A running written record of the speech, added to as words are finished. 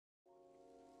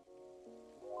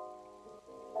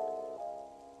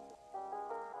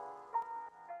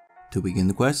To begin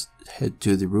the quest, head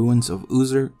to the ruins of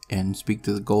Uzer and speak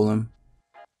to the golem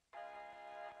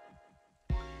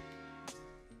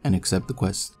and accept the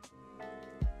quest.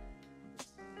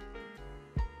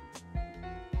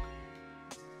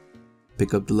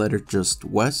 Pick up the letter just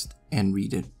west and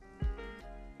read it.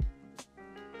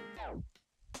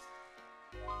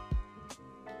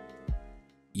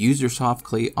 Use your soft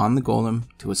clay on the golem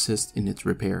to assist in its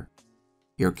repair.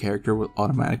 Your character will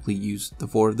automatically use the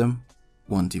 4 of them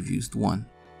once you've used 1.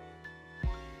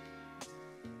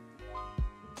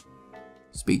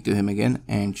 Speak to him again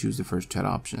and choose the first chat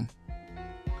option.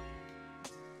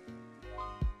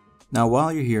 Now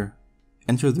while you're here,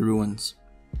 enter the ruins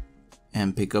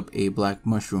and pick up a black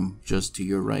mushroom just to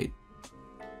your right.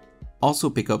 Also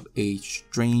pick up a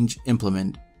strange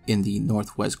implement in the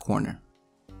northwest corner.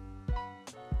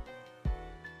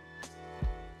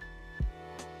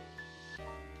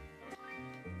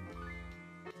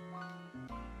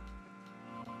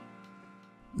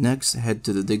 Next, head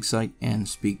to the dig site and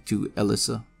speak to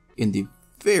Elissa in the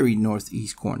very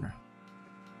northeast corner.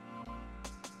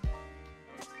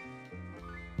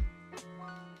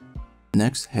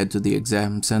 Next, head to the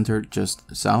exam center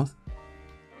just south.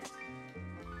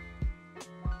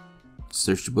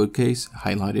 Search the bookcase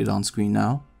highlighted on screen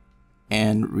now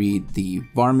and read the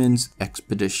Varmin's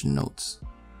expedition notes.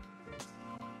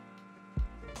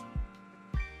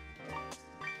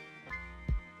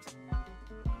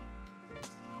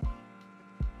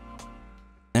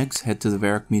 Next, head to the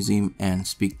Varrock Museum and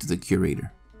speak to the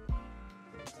curator.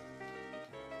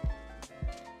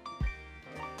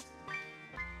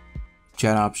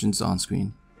 Chat options on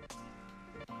screen.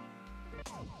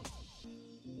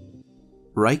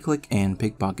 Right click and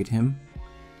pickpocket him.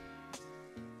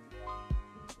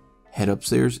 Head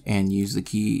upstairs and use the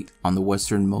key on the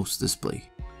westernmost display.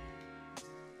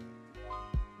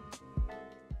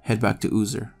 Head back to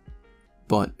Uzer,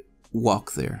 but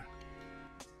walk there.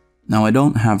 Now I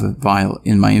don't have a vial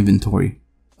in my inventory,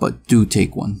 but do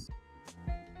take one.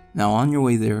 Now on your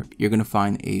way there, you're going to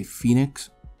find a phoenix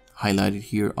highlighted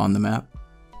here on the map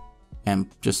and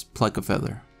just pluck a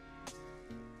feather.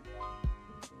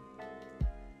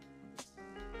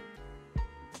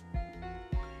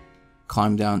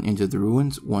 Climb down into the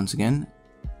ruins once again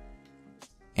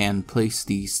and place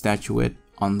the statuette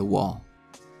on the wall.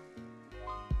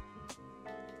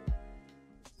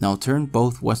 Now turn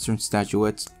both western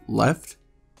statuettes left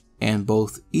and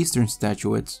both eastern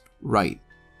statuettes right.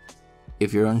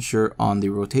 If you're unsure on the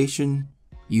rotation,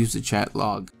 use the chat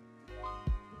log.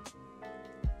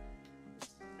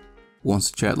 Once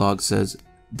the chat log says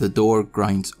the door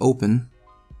grinds open,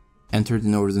 enter the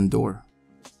northern door.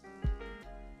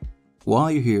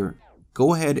 While you're here,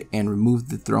 go ahead and remove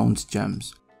the throne's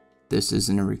gems. This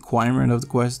isn't a requirement of the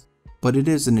quest, but it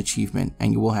is an achievement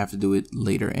and you will have to do it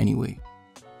later anyway.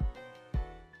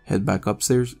 Head back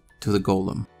upstairs to the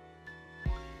golem.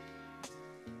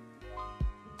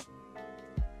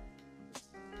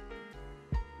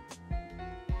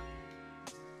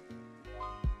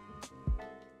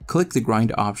 Click the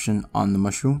grind option on the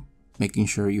mushroom, making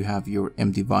sure you have your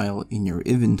empty vial in your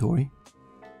inventory.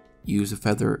 Use a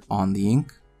feather on the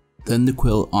ink, then the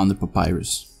quill on the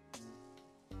papyrus.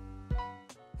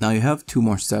 Now you have 2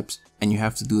 more steps and you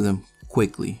have to do them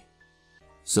quickly.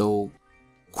 So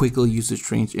quickly use the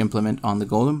strange implement on the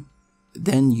golem,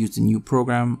 then use the new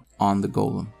program on the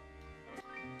golem.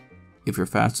 If you're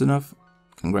fast enough,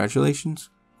 congratulations,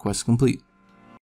 quest complete.